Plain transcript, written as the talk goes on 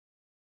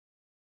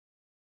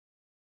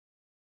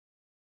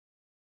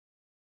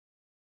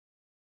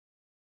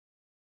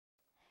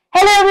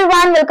Hello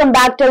everyone, welcome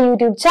back to our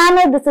YouTube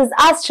channel. This is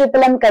us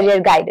M Career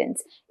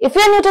Guidance. If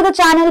you're new to the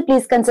channel,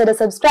 please consider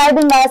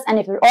subscribing us, and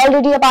if you're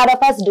already a part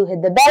of us, do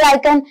hit the bell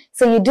icon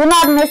so you do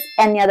not miss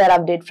any other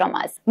update from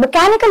us.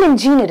 Mechanical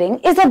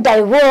engineering is a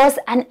diverse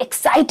and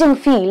exciting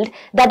field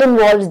that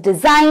involves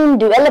design,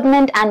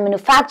 development and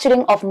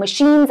manufacturing of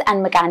machines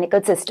and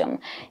mechanical systems.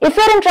 If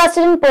you're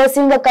interested in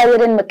pursuing a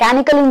career in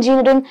mechanical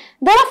engineering,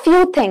 there are a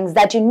few things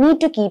that you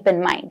need to keep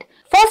in mind.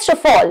 First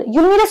of all,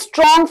 you need a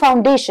strong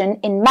foundation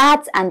in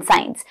maths and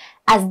science,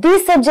 as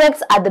these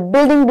subjects are the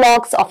building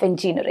blocks of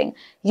engineering.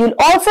 You'll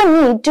also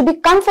need to be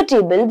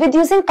comfortable with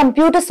using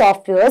computer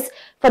softwares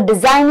for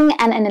designing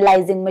and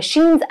analyzing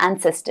machines and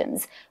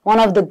systems. One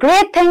of the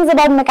great things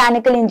about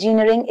mechanical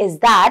engineering is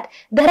that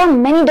there are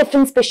many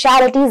different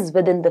specialities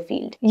within the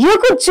field. You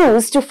could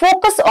choose to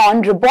focus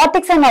on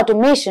robotics and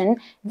automation,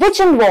 which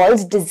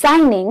involves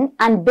designing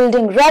and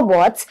building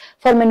robots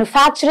for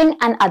manufacturing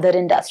and other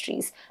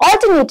industries.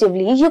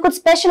 Alternatively, you could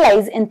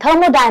specialize in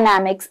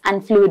thermodynamics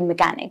and fluid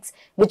mechanics,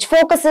 which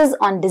focuses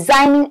on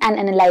designing and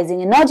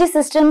analyzing energy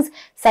systems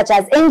such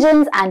as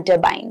engines and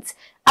turbines.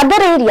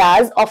 Other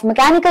areas of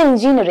mechanical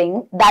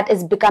engineering that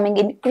is becoming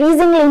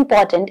increasingly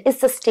important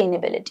is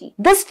sustainability.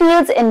 These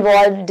fields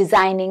involve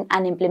designing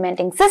and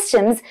implementing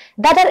systems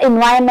that are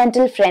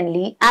environmental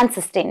friendly and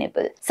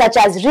sustainable, such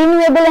as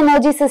renewable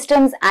energy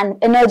systems and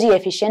energy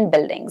efficient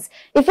buildings.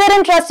 If you are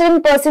interested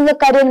in pursuing a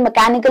career in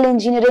mechanical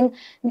engineering,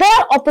 there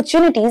are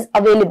opportunities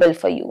available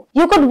for you.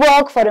 You could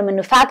work for a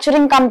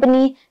manufacturing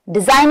company,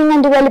 designing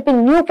and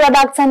developing new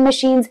products and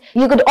machines.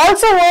 You could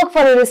also work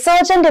for a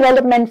research and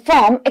development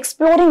firm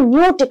exploring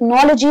new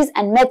technologies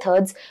and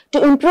methods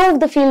to improve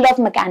the field of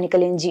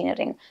mechanical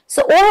engineering.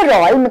 So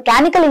overall,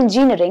 mechanical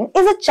engineering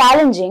is a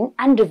challenging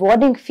and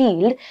rewarding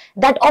field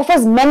that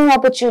offers many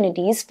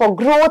opportunities for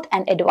growth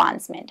and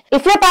advancement.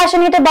 If you're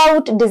passionate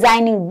about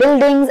designing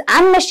buildings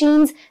and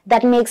machines,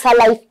 that makes our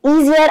life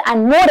easier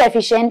and more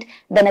efficient,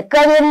 then a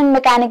career in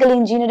mechanical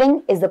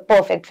engineering is the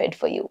perfect fit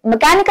for you.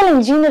 Mechanical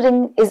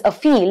engineering is a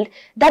field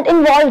that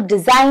involves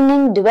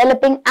designing,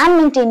 developing and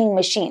maintaining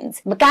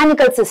machines,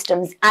 mechanical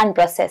systems and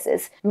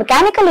processes.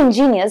 Mechanical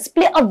engineers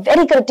play a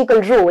very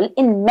critical role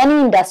in many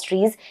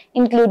industries,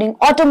 including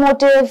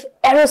automotive,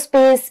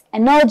 aerospace,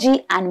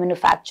 energy and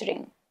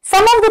manufacturing.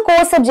 Some of the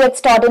core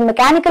subjects taught in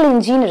mechanical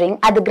engineering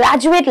at the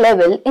graduate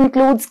level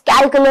includes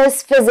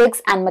calculus,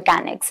 physics and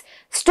mechanics.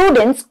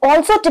 Students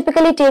also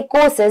typically take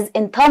courses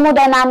in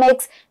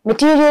thermodynamics,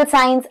 material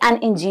science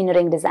and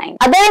engineering design.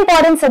 Other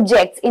important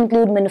subjects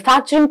include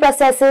manufacturing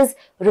processes,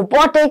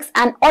 robotics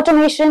and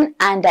automation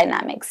and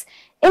dynamics.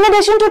 In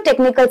addition to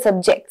technical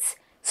subjects,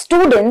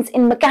 students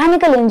in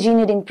mechanical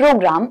engineering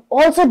program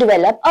also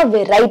develop a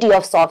variety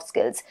of soft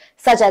skills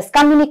such as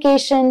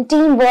communication,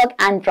 teamwork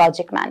and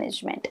project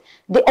management.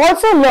 They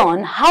also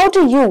learn how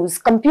to use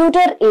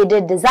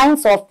computer-aided design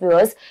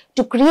softwares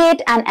to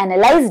create and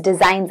analyze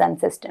designs and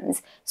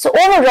systems. So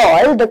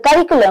overall, the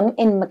curriculum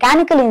in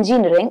mechanical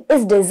engineering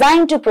is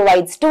designed to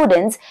provide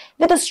students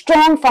with a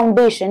strong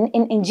foundation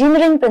in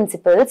engineering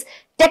principles,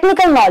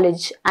 technical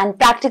knowledge and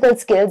practical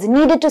skills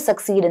needed to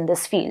succeed in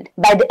this field.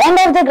 By the end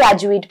of the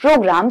graduate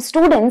program,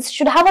 students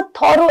should have a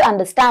thorough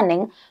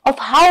understanding of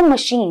how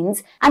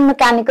machines and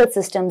mechanical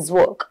systems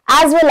work,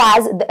 as well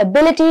as the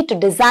ability to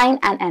design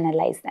and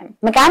analyze them.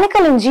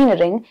 Mechanical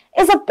engineering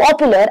is a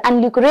popular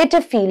and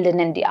lucrative field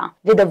in India,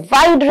 with a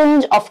wide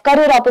range of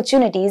career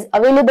opportunities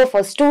available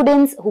for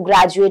students who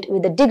graduate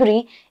with a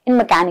degree in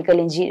mechanical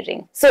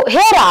engineering. So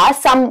here are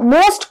some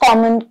most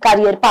common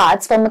career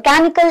paths for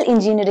mechanical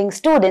engineering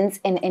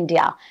students in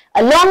India,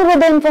 along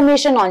with the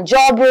information on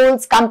job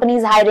roles,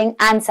 companies hiring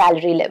and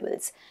salary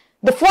levels.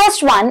 The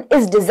first one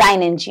is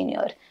design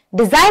engineer.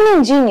 Design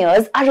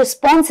engineers are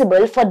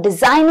responsible for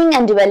designing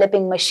and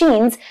developing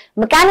machines,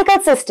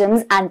 mechanical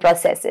systems and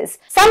processes.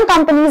 Some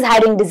companies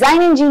hiring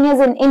design engineers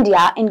in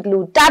India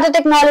include Tata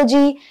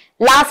Technology,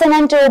 Larsen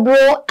 &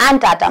 Toubro and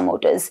Tata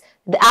Motors.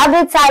 The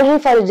average salary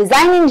for a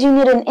design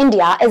engineer in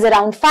India is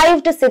around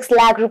 5 to 6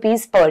 lakh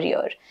rupees per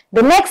year.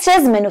 The next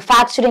is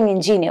manufacturing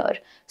engineer.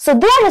 So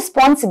they are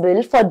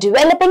responsible for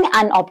developing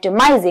and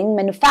optimizing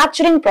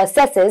manufacturing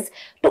processes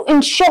to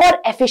ensure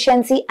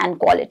efficiency and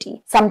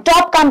quality. Some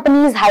top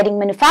companies hiring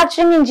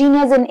manufacturing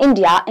engineers in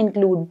India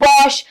include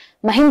Bosch,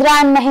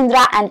 Mahindra &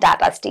 Mahindra and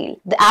Tata Steel.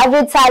 The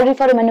average salary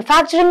for a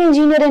manufacturing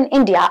engineer in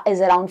India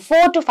is around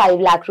 4 to 5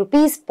 lakh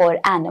rupees per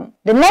annum.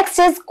 The next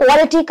is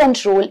quality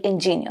control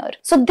engineer.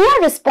 So they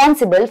are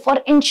responsible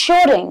for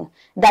ensuring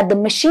that the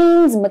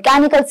machines,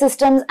 mechanical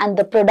systems and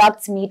the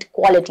products meet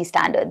quality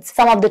standards.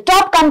 Some of the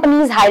top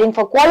companies hiring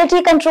for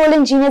quality control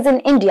engineers in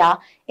India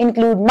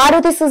include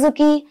Maruti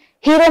Suzuki,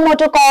 Hero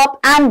MotoCorp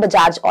and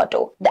Bajaj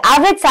Auto. The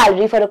average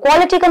salary for a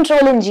quality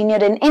control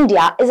engineer in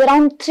India is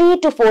around 3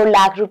 to 4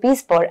 lakh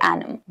rupees per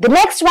annum. The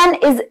next one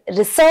is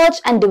research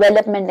and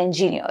development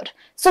engineer.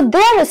 So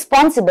they are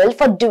responsible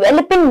for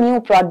developing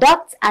new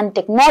products and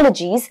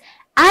technologies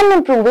and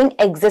improving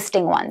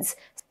existing ones.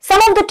 Some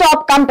of the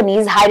top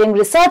companies hiring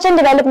research and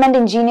development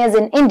engineers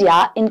in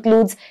India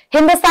includes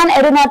Hindustan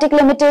Aeronautic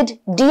Limited,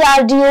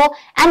 DRDO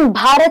and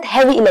Bharat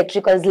Heavy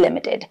Electricals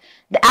Limited.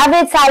 The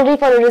average salary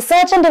for a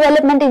research and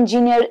development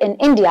engineer in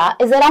India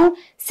is around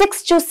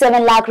 6 to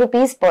 7 lakh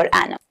rupees per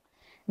annum.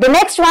 The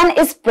next one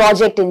is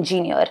project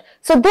engineer.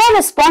 So they are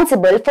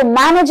responsible for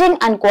managing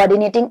and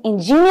coordinating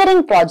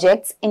engineering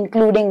projects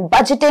including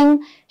budgeting,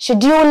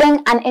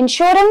 scheduling and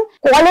ensuring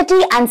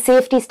quality and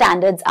safety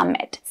standards are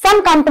met.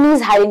 Some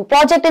companies hiring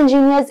project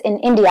engineers in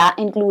India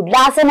include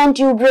Larsen &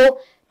 Toubro,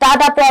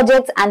 Tata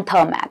Projects and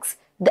Thermax.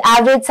 The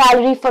average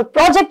salary for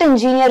project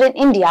engineer in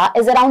India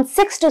is around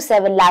 6 to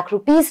 7 lakh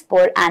rupees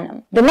per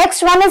annum. The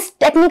next one is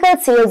technical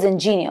sales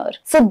engineer.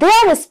 So they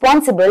are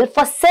responsible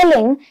for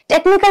selling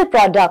technical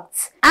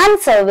products and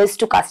service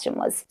to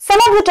customers. Some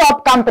of the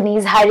top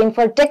companies hiring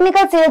for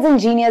technical sales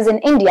engineers in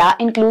India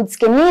include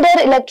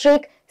Schneider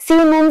Electric,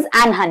 Siemens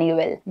and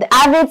Honeywell. The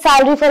average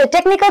salary for a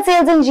technical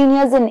sales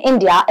engineers in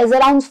India is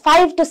around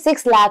 5 to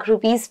 6 lakh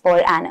rupees per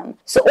annum.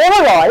 So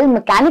overall,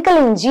 mechanical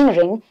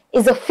engineering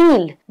is a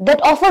field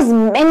that offers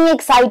many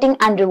exciting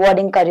and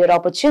rewarding career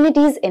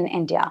opportunities in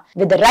India.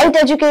 With the right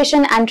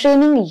education and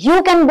training,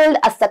 you can build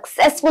a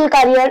successful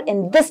career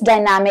in this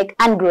dynamic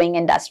and growing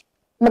industry.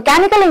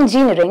 Mechanical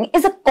engineering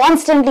is a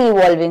constantly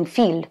evolving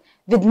field,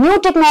 with new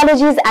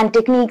technologies and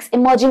techniques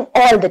emerging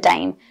all the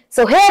time.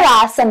 So here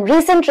are some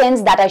recent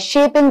trends that are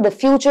shaping the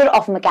future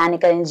of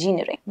mechanical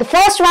engineering. The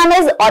first one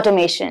is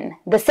automation.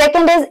 The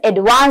second is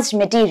advanced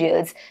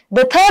materials.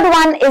 The third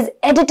one is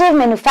additive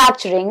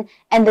manufacturing.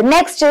 And the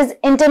next is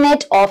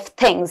Internet of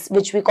Things,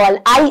 which we call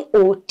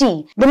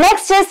IoT. The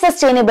next is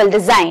sustainable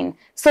design.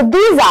 So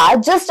these are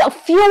just a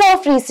few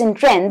of recent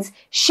trends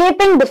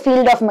shaping the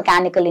field of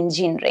mechanical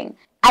engineering.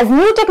 As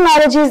new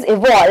technologies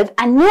evolve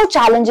and new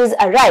challenges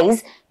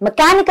arise,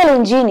 mechanical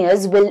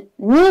engineers will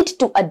need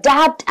to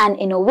adapt and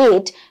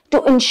innovate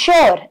to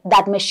ensure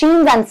that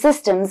machines and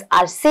systems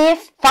are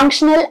safe,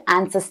 functional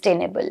and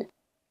sustainable.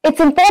 It's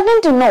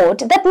important to note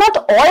that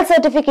not all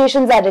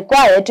certifications are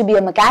required to be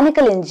a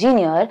mechanical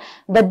engineer,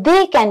 but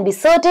they can be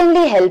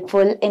certainly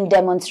helpful in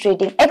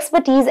demonstrating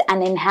expertise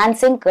and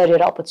enhancing career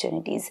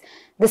opportunities.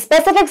 The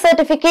specific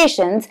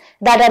certifications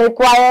that are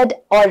required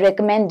or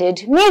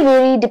recommended may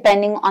vary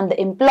depending on the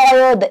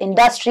employer, the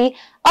industry,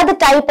 or the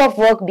type of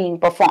work being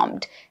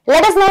performed.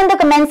 Let us know in the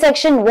comment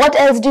section what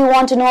else do you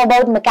want to know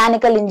about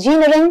mechanical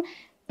engineering.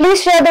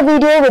 Please share the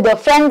video with your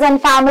friends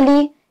and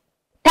family.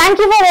 Thank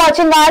you for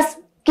watching us.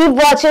 Keep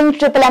watching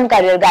Triple M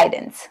Career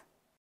Guidance.